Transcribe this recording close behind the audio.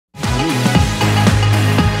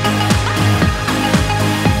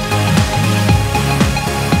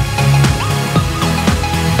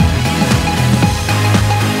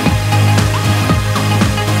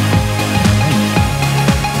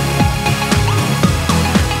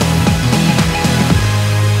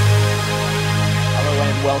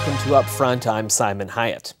to Up Front. I'm Simon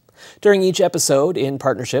Hyatt. During each episode, in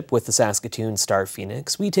partnership with the Saskatoon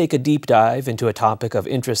StarPhoenix, we take a deep dive into a topic of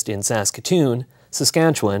interest in Saskatoon,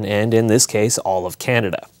 Saskatchewan, and in this case, all of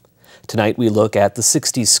Canada. Tonight we look at the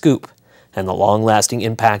Sixties Scoop and the long-lasting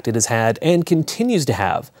impact it has had and continues to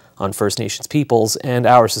have on First Nations peoples and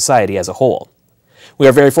our society as a whole. We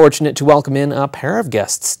are very fortunate to welcome in a pair of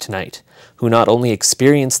guests tonight who not only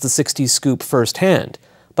experienced the Sixties Scoop firsthand,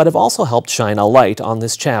 but have also helped shine a light on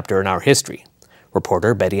this chapter in our history.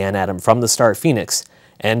 Reporter Betty Ann Adam from the StarPhoenix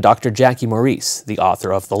and Dr. Jackie Maruice, the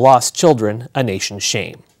author of The Lost Children, A Nation's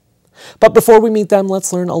Shame. But before we meet them,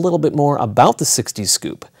 let's learn a little bit more about the Sixties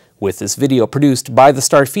Scoop with this video produced by the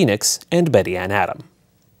StarPhoenix and Betty Ann Adam.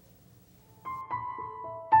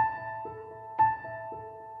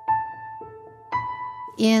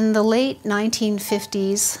 In the late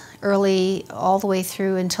 1950s, early all the way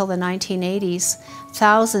through until the 1980s,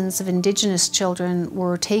 thousands of Indigenous children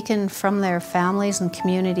were taken from their families and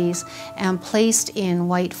communities and placed in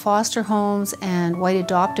white foster homes and white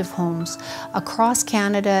adoptive homes across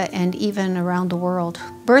Canada and even around the world.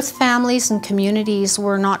 Birth families and communities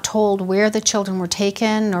were not told where the children were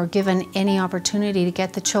taken or given any opportunity to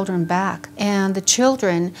get the children back. And the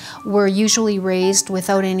children were usually raised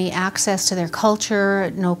without any access to their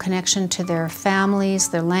culture, no connection to their families,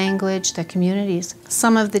 their language, their communities.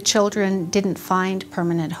 Some of the children didn't find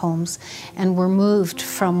permanent homes and were moved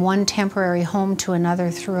from one temporary home to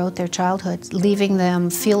another throughout their childhood, leaving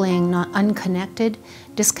them feeling unconnected,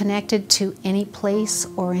 disconnected to any place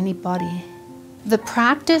or anybody. The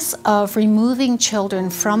practice of removing children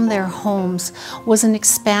from their homes was an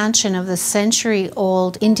expansion of the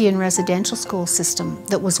century-old Indian residential school system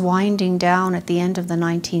that was winding down at the end of the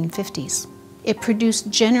 1950s. It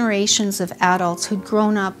produced generations of adults who'd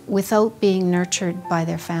grown up without being nurtured by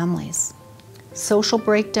their families. Social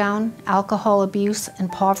breakdown, alcohol abuse,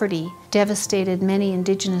 and poverty devastated many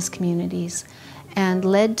Indigenous communities and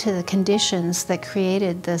led to the conditions that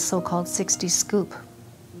created the so-called Sixties Scoop.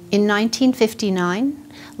 In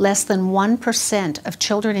 1959, less than 1% of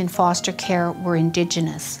children in foster care were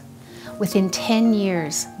Indigenous. Within 10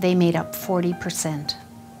 years, they made up 40%.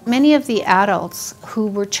 Many of the adults who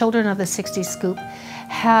were children of the Sixties Scoop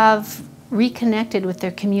have reconnected with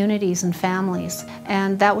their communities and families,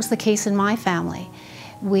 and that was the case in my family.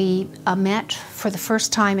 We met for the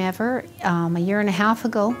first time ever a year and a half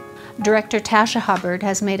ago. Director Tasha Hubbard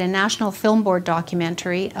has made a National Film Board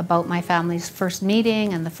documentary about my family's first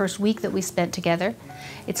meeting and the first week that we spent together.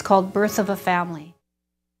 It's called Birth of a Family.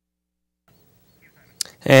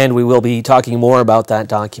 And we will be talking more about that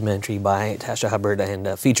documentary by Tasha Hubbard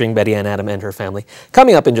and featuring Betty Ann Adam and her family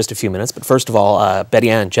coming up in just a few minutes. But first of all,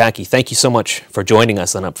 Betty Ann, Jackie, thank you so much for joining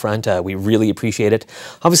us on Up Front. We really appreciate it.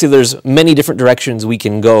 Obviously, there's many different directions we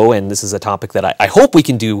can go, and this is a topic that I hope we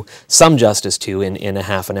can do some justice to in a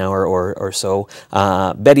half an hour or so.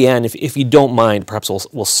 Betty Ann, if you don't mind, perhaps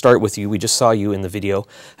we'll start with you. We just saw you in the video,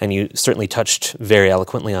 and you certainly touched very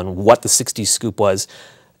eloquently on what the Sixties Scoop was.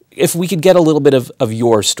 If we could get a little bit of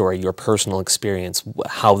your story, your personal experience,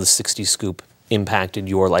 how the Sixties Scoop impacted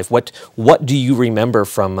your life. What do you remember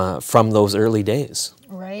from those early days?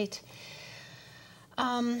 Right.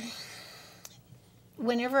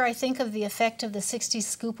 Whenever I think of the effect of the Sixties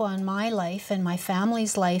Scoop on my life and my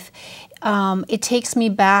family's life, it takes me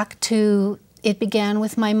back to, it began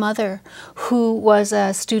with my mother, who was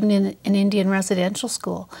a student in an Indian residential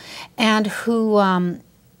school, and who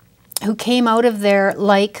came out of there,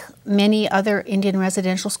 like many other Indian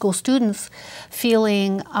residential school students,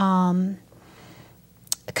 feeling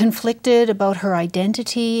conflicted about her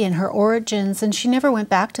identity and her origins, and she never went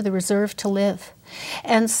back to the reserve to live.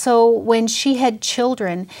 And so when she had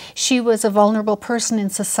children, she was a vulnerable person in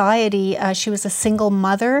society. She was a single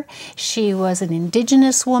mother. She was an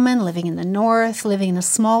Indigenous woman living in the north, living in a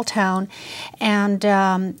small town, and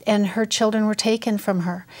her children were taken from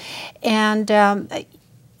her. And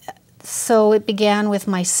so it began with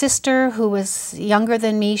my sister, who was younger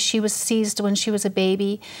than me. She was seized when she was a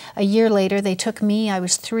baby. A year later, they took me. I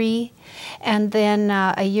was 3. And then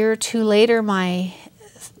a year or two later, my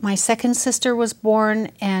second sister was born,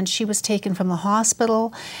 and she was taken from the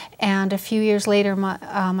hospital. And a few years later,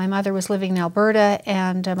 my mother was living in Alberta,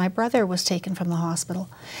 and my brother was taken from the hospital.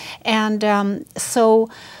 And so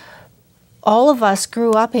all of us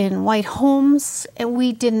grew up in white homes, and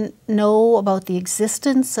we didn't know about the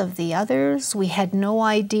existence of the others. We had no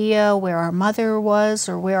idea where our mother was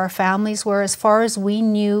or where our families were. As far as we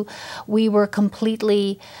knew, we were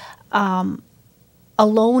completely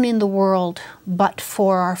alone in the world, but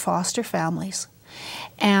for our foster families.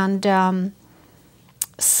 And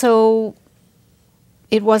so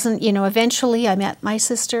it wasn't, you know, eventually I met my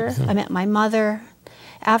sister, I met my mother.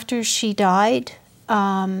 After she died,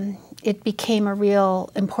 it became a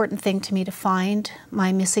real important thing to me to find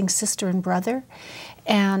my missing sister and brother,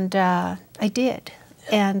 and I did.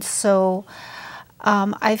 And so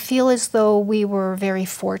I feel as though we were very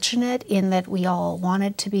fortunate in that we all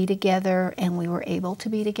wanted to be together and we were able to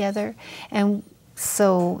be together. And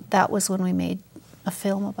so that was when we made a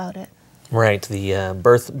film about it. Right, the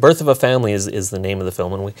birth of a Family is the name of the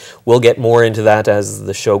film, and we'll get more into that as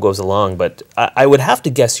the show goes along. But I would have to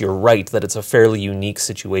guess you're right that it's a fairly unique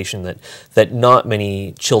situation that not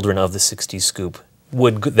many children of the 60s Scoop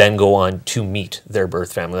would then go on to meet their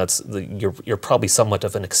birth family. You're probably somewhat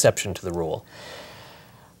of an exception to the rule.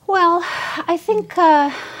 Well, I think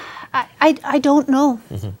I don't know.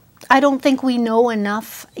 I don't think we know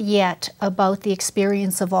enough yet about the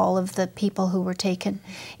experience of all of the people who were taken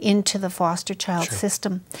into the foster child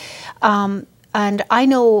system. And I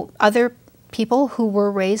know other people who were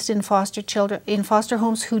raised in foster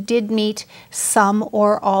homes who did meet some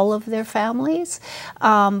or all of their families,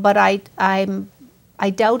 but I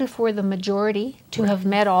doubt if we're the majority to have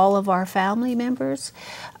met all of our family members.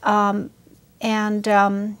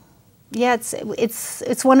 Yeah,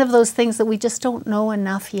 it's one of those things that we just don't know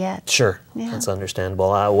enough yet. Sure, yeah. That's understandable.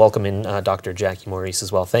 Welcome in Dr. Jackie Maruice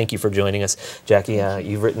as well. Thank you for joining us. Jackie,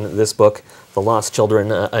 you've written this book, The Lost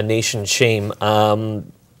Children, A Nation's Shame.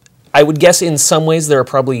 I would guess in some ways there are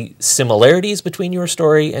probably similarities between your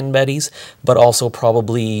story and Betty's, but also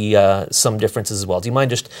probably some differences as well. Do you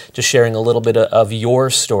mind just sharing a little bit of your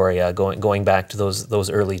story going back to those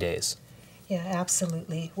early days? Yeah,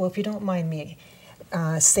 absolutely. Well, if you don't mind me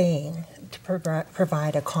saying, to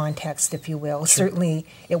provide a context, if you will. Sure. Certainly,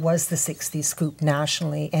 it was the 60s Scoop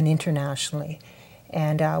nationally and internationally.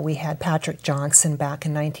 And we had Patrick Johnson back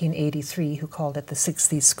in 1983 who called it the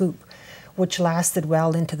 60s Scoop, which lasted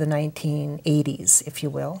well into the 1980s, if you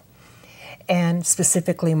will. And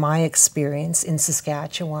specifically my experience in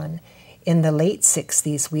Saskatchewan, in the late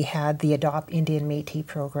 60s, we had the Adopt Indian Métis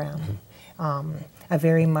program. A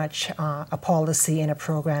very much a policy and a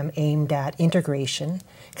program aimed at integration,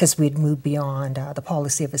 because we'd moved beyond the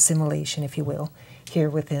policy of assimilation, if you will, here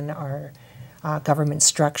within our government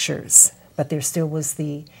structures. But there still was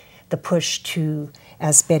the push to,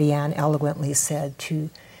 as Betty Ann eloquently said, to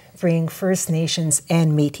bring First Nations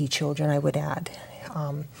and Métis children, I would add,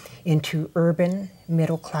 into urban,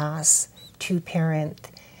 middle class, two-parent,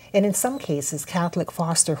 and in some cases, Catholic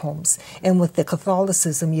foster homes. And with the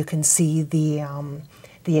Catholicism, you can see the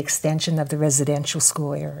extension of the residential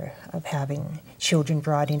school era of having children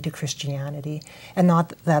brought into Christianity. And not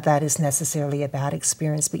that that is necessarily a bad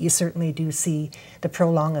experience, but you certainly do see the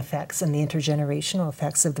prolonged effects and the intergenerational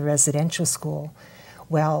effects of the residential school.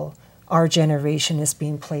 Well, our generation is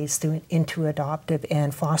being placed into adoptive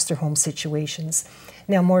and foster home situations.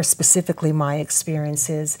 Now, more specifically, my experience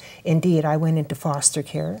is, indeed, I went into foster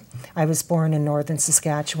care. I was born in northern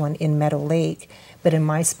Saskatchewan in Meadow Lake, but in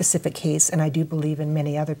my specific case, and I do believe in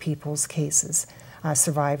many other people's cases,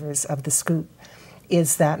 survivors of the Scoop,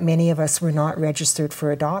 is that many of us were not registered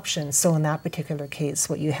for adoption. So in that particular case,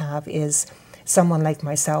 what you have is someone like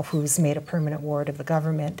myself who's made a permanent ward of the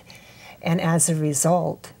government. And as a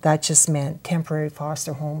result, that just meant temporary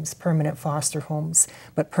foster homes, permanent foster homes,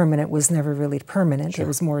 but permanent was never really permanent. Sure. It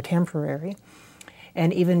was more temporary.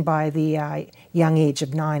 And even by the young age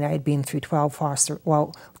of 9, I had been through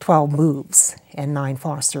 12 moves and 9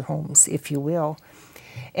 foster homes, if you will.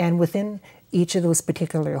 And within each of those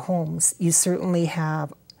particular homes, you certainly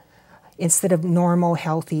have, instead of normal,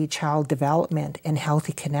 healthy child development and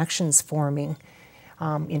healthy connections forming,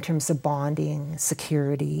 in terms of bonding,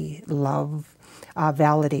 security, love,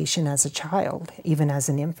 validation as a child, even as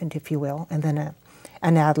an infant, if you will, and then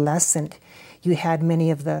an adolescent, you had many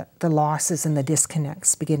of the losses and the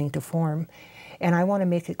disconnects beginning to form. And I want to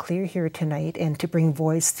make it clear here tonight and to bring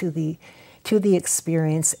voice to the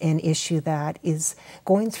experience and issue that is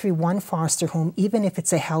going through one foster home, even if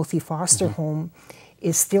it's a healthy foster home,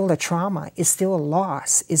 is still a trauma, is still a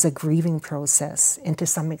loss, is a grieving process, and to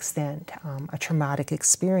some extent, a traumatic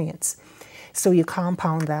experience. So you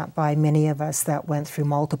compound that by many of us that went through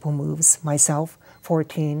multiple moves, myself,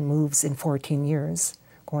 14 moves in 14 years,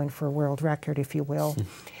 going for a world record, if you will.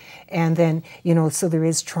 And then, you know, so there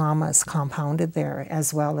is traumas compounded there,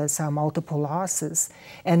 as well as multiple losses.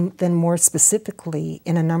 And then more specifically,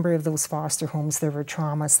 in a number of those foster homes, there were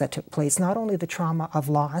traumas that took place, not only the trauma of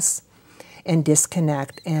loss, and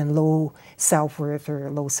disconnect and low self-worth or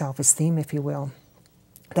low self-esteem, if you will,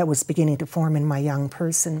 that was beginning to form in my young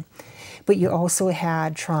person. But you also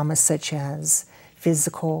had traumas such as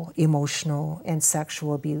physical, emotional, and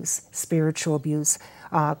sexual abuse, spiritual abuse,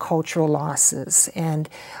 cultural losses, and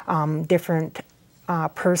different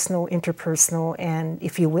personal, interpersonal, and,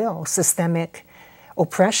 if you will, systemic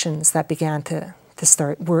oppressions that began to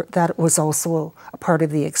start. That was also a part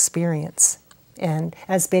of the experience. And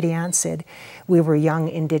as Betty Ann said, we were young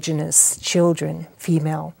Indigenous children,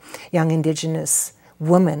 female, young Indigenous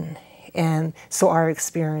women, and so our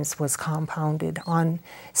experience was compounded on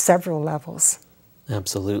several levels.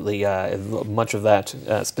 Absolutely. Much of that,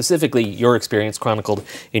 specifically your experience chronicled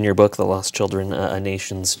in your book, The Lost Children, A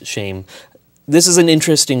Nation's Shame. This is an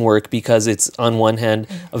interesting work because it's, on one hand,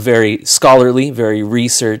 a very scholarly, very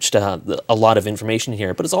researched, a lot of information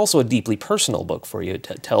here, but it's also a deeply personal book for you. It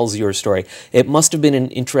tells your story. It must have been an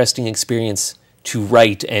interesting experience to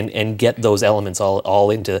write and get those elements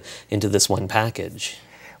all into this one package.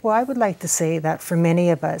 Well, I would like to say that for many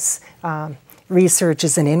of us, research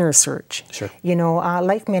is an inner search. Sure. You know,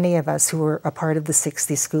 like many of us who were a part of the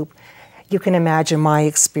 60s Scoop, you can imagine my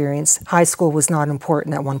experience. High school was not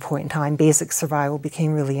important at one point in time. Basic survival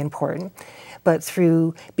became really important. But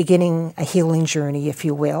through beginning a healing journey, if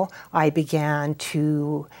you will, I began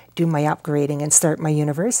to do my upgrading and start my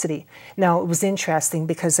university. Now, it was interesting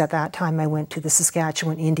because at that time I went to the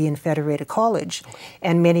Saskatchewan Indian Federated College,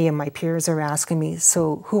 and many of my peers are asking me,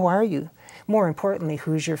 so who are you? More importantly,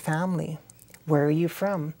 who's your family? Where are you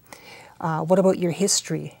from? What about your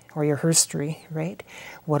history or your herstory, right?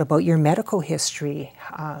 What about your medical history,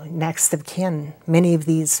 next of kin? Many of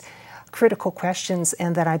these critical questions,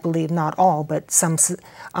 and that I believe not all, but some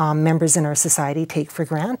members in our society take for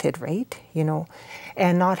granted, right? You know,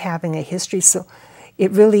 and not having a history. So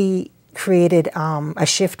it really created a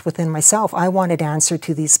shift within myself. I wanted answer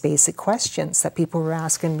to these basic questions that people were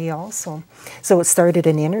asking me also. So it started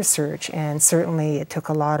an inner search, and certainly it took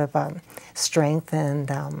a lot of strength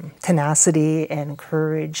and tenacity and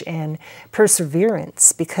courage and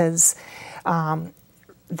perseverance, because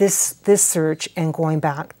this search and going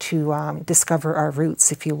back to discover our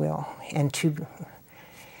roots, if you will, and to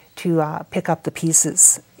pick up the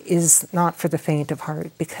pieces is not for the faint of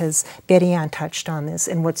heart, because Betty Ann touched on this,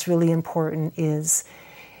 and what's really important is,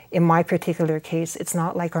 in my particular case, it's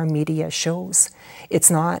not like our media shows. It's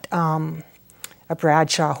not a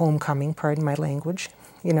Bradshaw homecoming, pardon my language,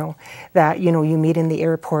 you know, that, you know, you meet in the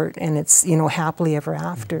airport and it's, you know, happily ever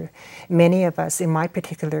after. Many of us, in my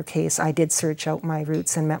particular case, I did search out my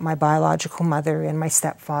roots and met my biological mother and my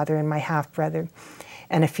stepfather and my half-brother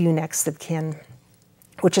and a few next of kin,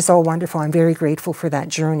 which is all wonderful. I'm very grateful for that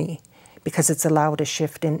journey because it's allowed a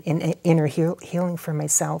shift in inner healing for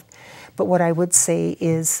myself. But what I would say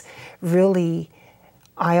is, really,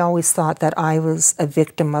 I always thought that I was a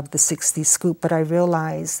victim of the 60s Scoop, but I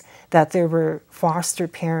realized that there were foster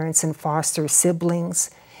parents and foster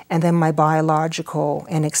siblings, and then my biological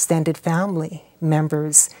and extended family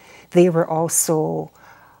members. They were also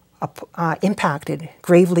impacted,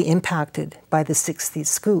 gravely impacted by the 60s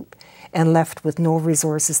Scoop, and left with no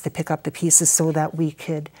resources to pick up the pieces so that we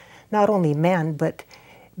could not only mend, but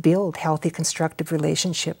build healthy, constructive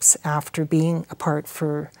relationships after being apart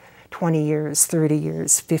for 20 years, 30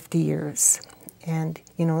 years, 50 years. And,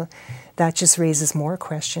 you know, that just raises more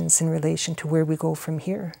questions in relation to where we go from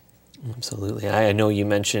here. Absolutely. I know you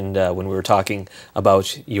mentioned when we were talking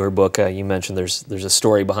about your book, you mentioned there's a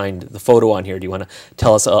story behind the photo on here. Do you want to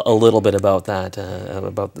tell us a little bit about that,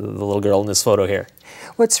 about the little girl in this photo here?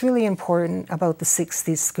 What's really important about the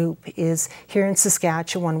 60s Scoop is here in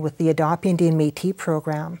Saskatchewan with the Adopt Indian Métis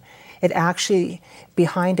program, it actually,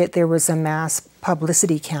 behind it, there was a mass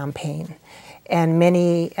publicity campaign. And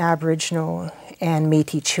many Aboriginal and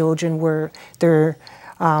Métis children were, their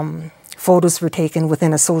photos were taken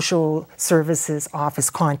within a social services office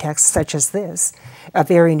context such as this, a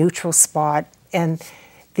very neutral spot. And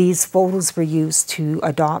these photos were used to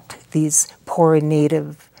adopt these poor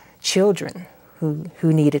Native children who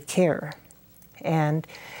needed care. And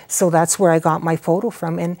so that's where I got my photo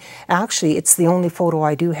from. And actually, it's the only photo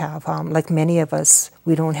I do have. Like many of us,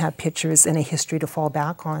 we don't have pictures and a history to fall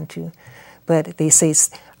back onto. But they say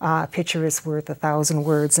a picture is worth 1,000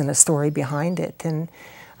 words and a story behind it. And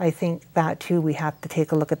I think that, too, we have to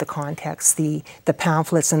take a look at the context, the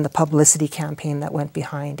pamphlets and the publicity campaign that went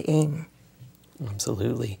behind AIM.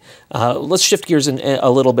 Absolutely. Let's shift gears a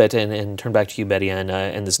little bit and turn back to you, Betty Ann,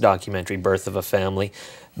 and this documentary, Birth of a Family.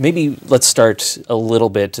 Maybe let's start a little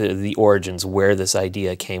bit the origins, where this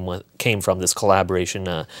idea came from, this collaboration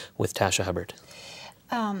with Tasha Hubbard.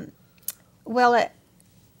 Well,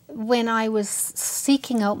 when I was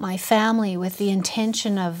seeking out my family with the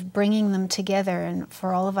intention of bringing them together and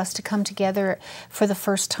for all of us to come together for the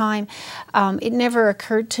first time, it never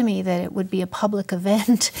occurred to me that it would be a public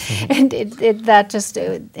event. And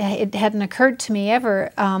it hadn't occurred to me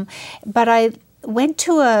ever. But I went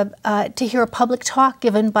to hear a public talk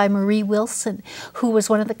given by Maruice Wilson, who was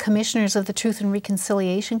one of the commissioners of the Truth and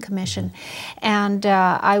Reconciliation Commission. And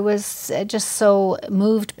I was just so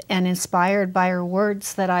moved and inspired by her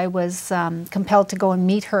words that I was compelled to go and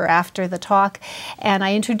meet her after the talk. And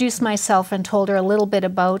I introduced myself and told her a little bit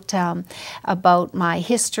about my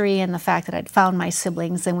history and the fact that I'd found my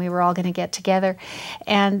siblings and we were all going to get together.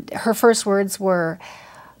 And her first words were,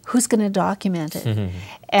 "Who's going to document it?"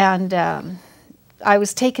 And I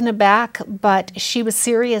was taken aback, but she was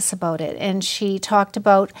serious about it, and she talked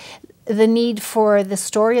about the need for the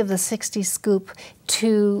story of the 60s Scoop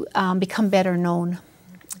to become better known,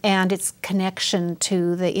 and its connection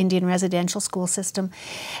to the Indian residential school system.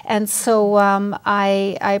 And so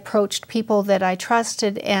I approached people that I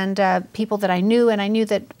trusted and people that I knew, and I knew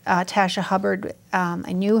that Tasha Hubbard,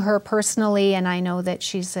 I knew her personally, and I know that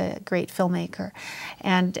she's a great filmmaker.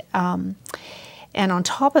 And on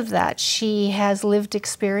top of that, she has lived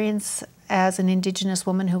experience as an Indigenous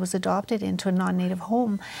woman who was adopted into a non-Native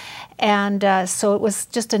home. And so it was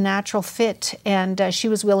just a natural fit, and she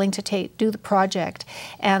was willing to do the project.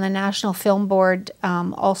 And the National Film Board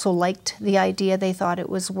also liked the idea. They thought it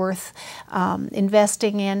was worth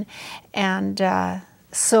investing in. And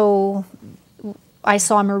so I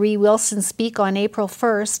saw Maruice Wilson speak on April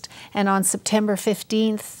 1st, and on September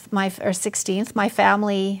 15th, or 16th, my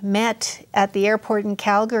family met at the airport in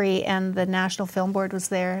Calgary, and the National Film Board was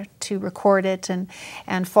there to record it and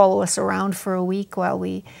follow us around for a week while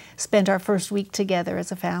we spent our first week together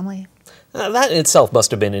as a family. That in itself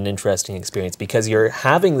must have been an interesting experience, because you're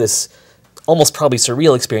having this almost probably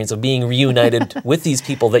surreal experience of being reunited with these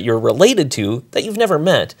people that you're related to that you've never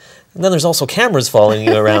met. And then there's also cameras following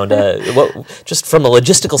you around. Just from a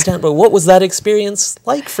logistical standpoint, what was that experience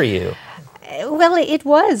like for you? Well, it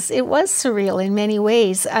was surreal in many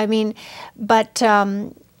ways. I mean, but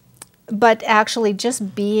actually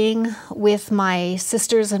just being with my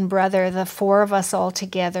sisters and brother, the four of us all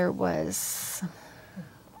together, it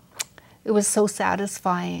was so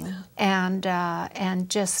satisfying and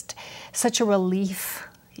just such a relief.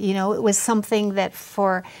 You know, it was something that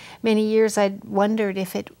for many years I'd wondered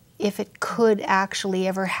if it could actually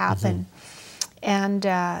ever happen. And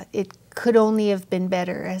it could only have been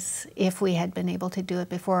better as if we had been able to do it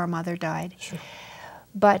before our mother died. Sure.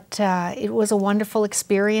 But it was a wonderful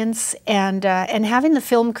experience, and having the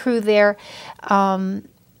film crew there,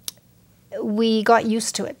 we got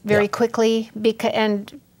used to it very quickly,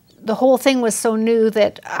 and the whole thing was so new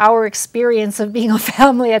that our experience of being a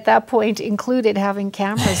family at that point included having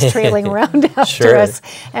cameras trailing around after us,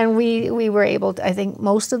 and we were able to, I think,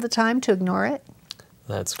 most of the time to ignore it.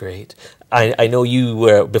 That's great. I know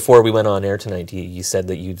you, before we went on air tonight, you said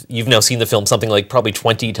that you've now seen the film something like probably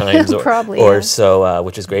 20 times or so,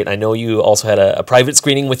 which is great. I know you also had a private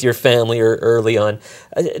screening with your family early on.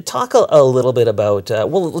 Talk a little bit about,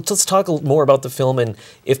 well, let's talk more about the film, and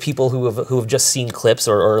if people who have just seen clips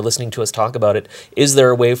or are listening to us talk about it, is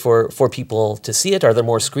there a way for people to see it? Are there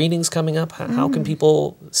more screenings coming up? How can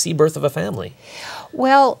people see Birth of a Family?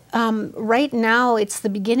 Well, right now it's the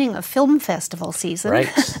beginning of film festival season. Right.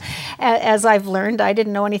 As I've learned, I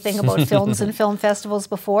didn't know anything about films and film festivals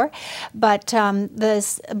before, but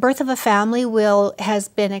the Birth of a Family has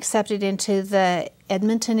been accepted into the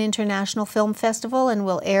Edmonton International Film Festival and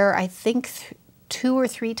will air, I think, 2 or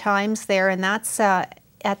 3 times there, and that's at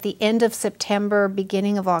the end of September,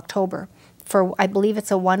 beginning of October. For, I believe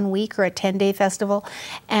it's a 1-week or a 10-day festival,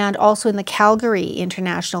 and also in the Calgary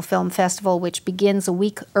International Film Festival, which begins a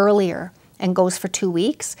week earlier and goes for 2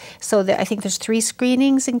 weeks. So I think there's 3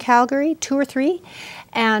 screenings in Calgary, 2 or 3,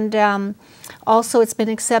 and also it's been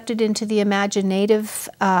accepted into the Imaginative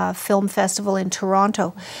Film Festival in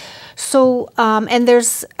Toronto. So, and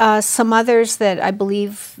there's some others that I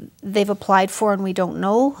believe they've applied for and we don't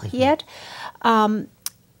know yet.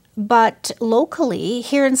 But locally,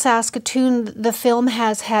 here in Saskatoon, the film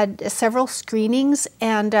has had several screenings,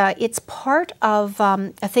 and it's part of,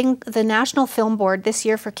 I think the National Film Board this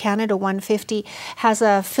year for Canada 150 has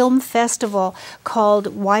a film festival called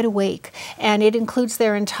Wide Awake, and it includes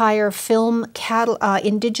their entire film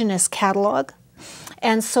Indigenous catalog.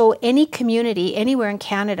 And so any community anywhere in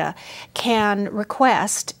Canada can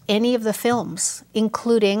request any of the films,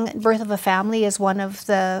 including Birth of a Family is one of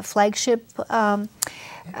the flagship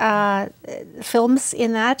films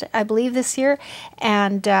in that, I believe, this year.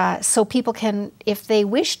 And so people can, if they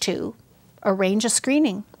wish to, arrange a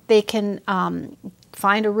screening. They can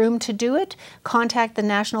find a room to do it, contact the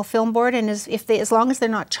National Film Board, and as long as they're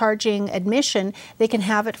not charging admission, they can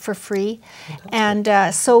have it for free. Fantastic.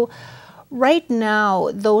 And so right now,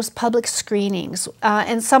 those public screenings,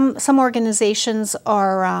 and some organizations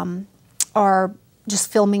are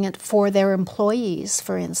just filming it for their employees,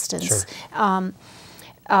 for instance. Sure.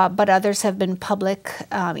 But others have been public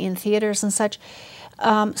in theaters and such.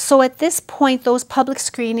 So at this point, those public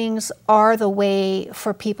screenings are the way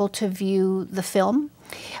for people to view the film.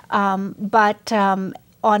 But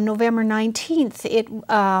on November 19th,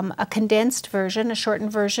 a condensed version, a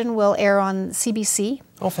shortened version, will air on CBC.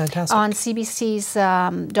 Oh, fantastic. On CBC's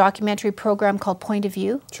documentary program called Point of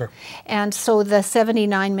View. Sure. And so the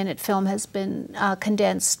 79-minute film has been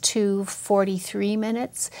condensed to 43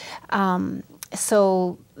 minutes.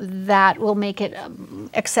 So that will make it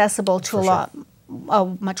accessible to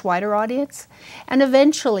a much wider audience. And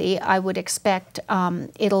eventually, I would expect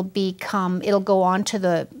it'll go on to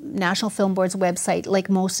the National Film Board's website like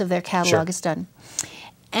most of their catalog is done.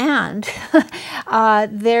 And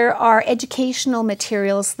there are educational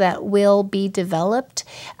materials that will be developed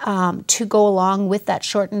to go along with that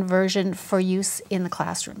shortened version for use in the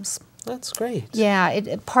classrooms. That's great.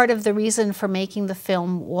 Yeah, part of the reason for making the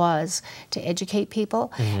film was to educate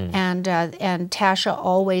people, and Tasha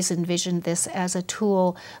always envisioned this as a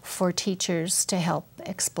tool for teachers to help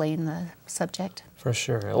explain the subject. For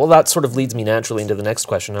sure. Well, that sort of leads me naturally into the next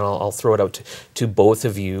question, and I'll throw it out to both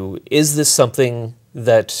of you. Is this something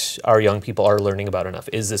that our young people are learning about enough?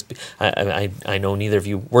 Is this? I know neither of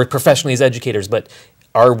you work professionally as educators, but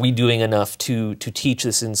are we doing enough to teach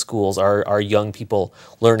this in schools? Are young people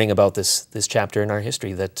learning about this chapter in our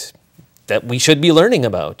history that we should be learning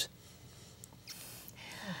about?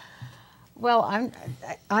 Well,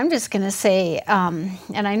 I'm just going to say,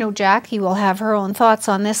 and I know Jackie will have her own thoughts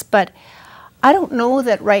on this, but I don't know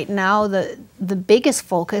that right now the biggest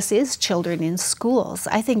focus is children in schools.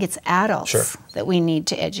 I think it's adults that we need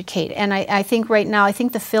to educate. And I think right now, I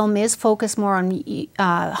think the film is focused more on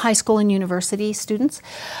high school and university students.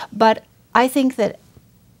 But I think that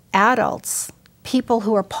adults, people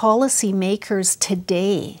who are policy makers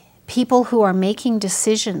today, people who are making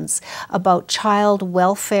decisions about child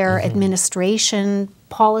welfare administration,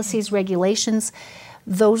 policies, regulations,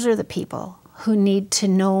 those are the people who need to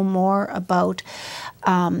know more about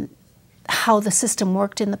how the system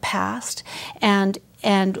worked in the past and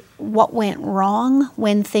what went wrong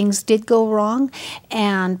when things did go wrong,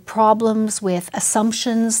 and problems with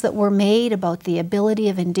assumptions that were made about the ability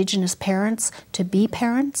of Indigenous parents to be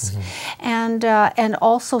parents, and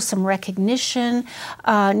also some recognition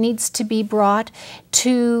needs to be brought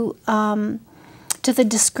to the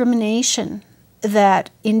discrimination that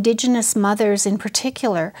Indigenous mothers in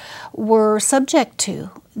particular were subject to.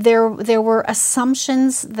 There were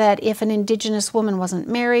assumptions that if an Indigenous woman wasn't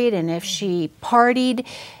married and if she partied,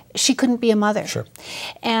 she couldn't be a mother. Sure.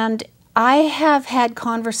 And I have had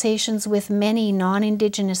conversations with many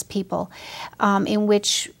non-Indigenous people in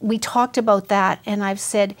which we talked about that, and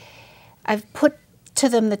I've put to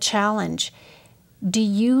them the challenge: do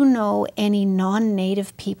you know any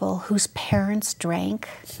non-Native people whose parents drank?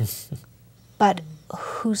 But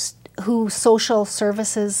who social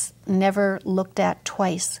services never looked at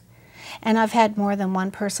twice? And I've had more than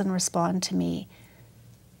one person respond to me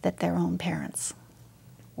that their own parents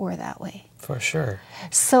were that way. For sure.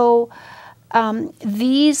 So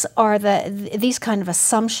these are these kind of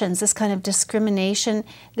assumptions, this kind of discrimination.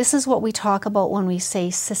 This is what we talk about when we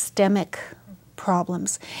say systemic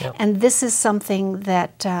problems. Yep. And this is something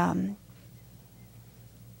that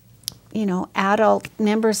adult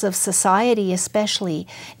members of society especially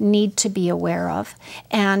need to be aware of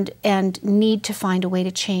and need to find a way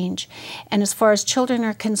to change. And as far as children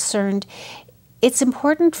are concerned, it's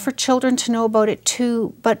important for children to know about it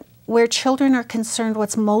too, but where children are concerned,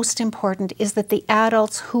 what's most important is that the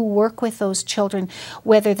adults who work with those children,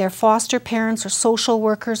 whether they're foster parents or social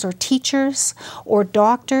workers or teachers or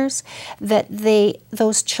doctors, that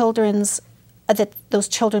those children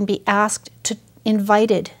be asked to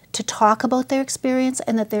invited to talk about their experience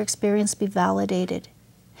and that their experience be validated.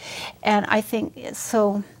 And I think,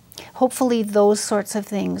 so hopefully those sorts of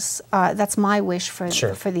things, that's my wish for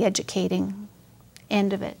the educating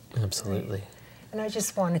end of it. Absolutely. And I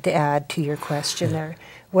just wanted to add to your question there,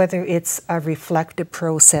 whether it's a reflective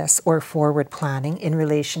process or forward planning in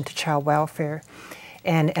relation to child welfare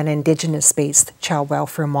and an Indigenous-based child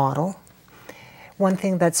welfare model. One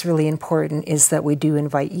thing that's really important is that we do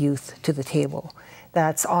invite youth to the table.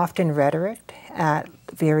 That's often rhetoric at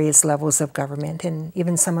various levels of government, and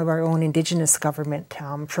even some of our own Indigenous government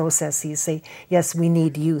processes say, yes, we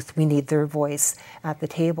need youth, we need their voice at the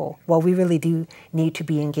table. Well, we really do need to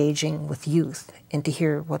be engaging with youth and to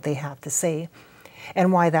hear what they have to say.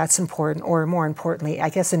 And why that's important, or more importantly, I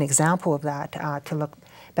guess an example of that, to look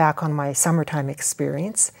back on my summertime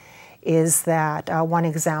experience, is that one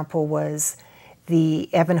example was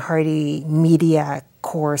the Evan Hardy media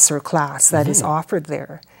course or class that is offered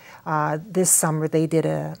there. This summer they did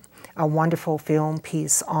a wonderful film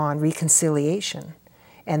piece on reconciliation,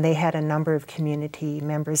 and they had a number of community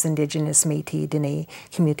members, Indigenous, Métis, Dene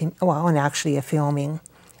community, well, and actually a viewing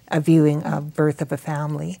of Birth of a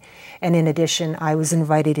Family. And in addition, I was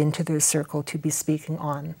invited into their circle to be speaking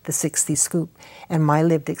on the 60s Scoop and my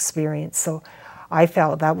lived experience. So I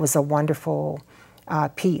felt that was a wonderful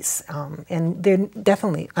piece. And there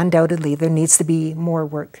definitely, undoubtedly, there needs to be more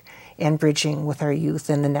work and bridging with our youth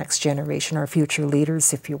and the next generation, our future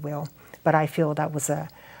leaders, if you will. But I feel that was a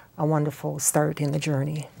wonderful start in the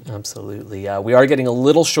journey. Absolutely. We are getting a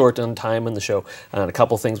little short on time in the show. A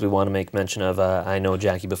couple things we want to make mention of. I know,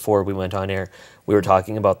 Jackie, before we went on air, we were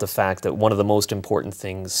talking about the fact that one of the most important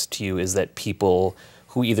things to you is that people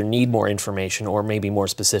who either need more information, or maybe more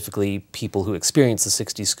specifically, people who experience the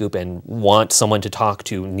 60s Scoop and want someone to talk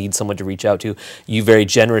to, need someone to reach out to, you very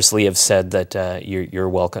generously have said that you're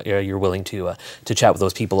welcome, you're willing to chat with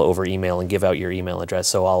those people over email and give out your email address.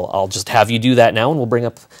 So I'll just have you do that now, and we'll bring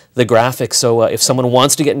up the graphic. So if someone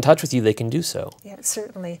wants to get in touch with you, they can do so. Yeah,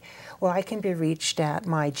 certainly. Well, I can be reached at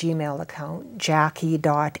my Gmail account,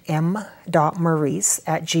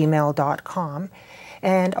 jackie.m.maruice@gmail.com.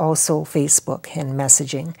 and also Facebook and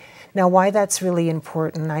messaging. Now, why that's really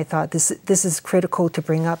important, I thought this is critical to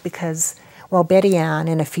bring up because, well, Betty Ann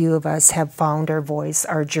and a few of us have found our voice,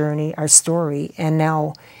 our journey, our story, and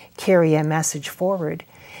now carry a message forward.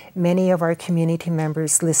 Many of our community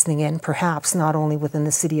members listening in, perhaps not only within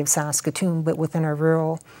the city of Saskatoon, but within our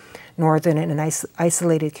rural, northern, and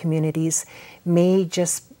isolated communities, may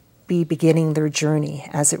just be beginning their journey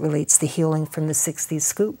as it relates to healing from the 60s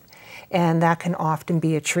Scoop. And that can often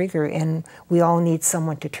be a trigger, and we all need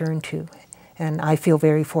someone to turn to. And I feel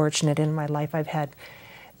very fortunate in my life. I've had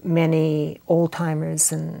many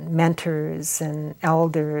old-timers and mentors and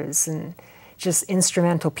elders and just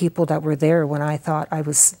instrumental people that were there when I thought I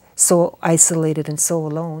was so isolated and so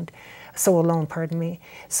alone, pardon me.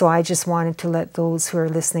 So I just wanted to let those who are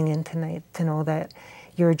listening in tonight to know that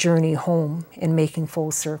your journey home and making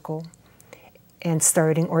full circle and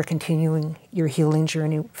starting or continuing your healing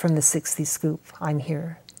journey from the 60s Scoop, I'm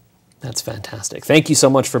here. That's fantastic. Thank you so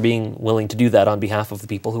much for being willing to do that on behalf of the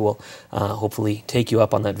people who will hopefully take you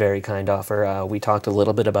up on that very kind offer. We talked a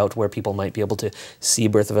little bit about where people might be able to see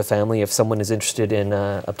Birth of a Family. If someone is interested in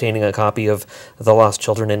obtaining a copy of The Lost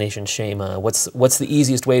Children, A Nation's Shame, what's the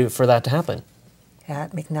easiest way for that to happen?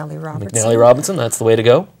 At McNally Robinson. McNally Robinson, that's the way to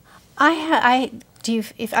go? I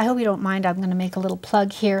hope you don't mind, I'm going to make a little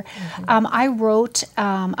plug here. I wrote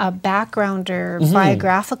a backgrounder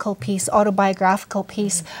autobiographical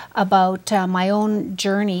piece about my own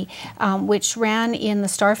journey, which ran in the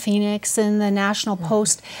StarPhoenix and the National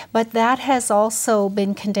Post, but that has also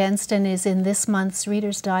been condensed and is in this month's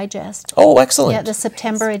Reader's Digest. Oh, excellent. Yeah, the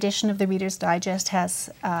September edition of the Reader's Digest has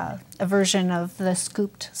a version of the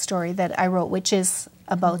scooped story that I wrote, which is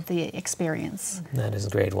about the experience. That is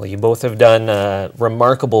great. Well, you both have done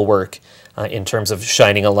remarkable work in terms of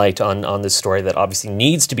shining a light on this story that obviously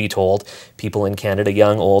needs to be told. People in Canada,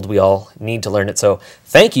 young, old, we all need to learn it. So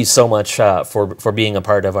thank you so much for being a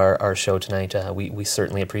part of our show tonight. We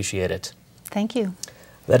certainly appreciate it. Thank you.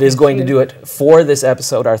 That is going to do it for this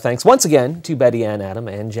episode. Our thanks once again to Betty Ann Adam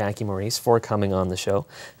and Jackie Maruice for coming on the show,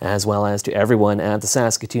 as well as to everyone at the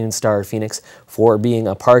Saskatoon StarPhoenix for being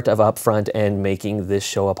a part of Upfront and making this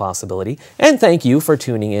show a possibility. And thank you for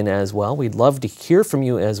tuning in as well. We'd love to hear from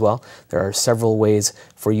you as well. There are several ways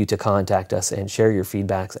for you to contact us and share your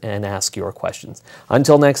feedbacks and ask your questions.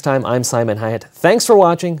 Until next time, I'm Simon Hyatt. Thanks for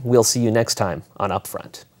watching. We'll see you next time on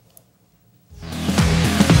Upfront.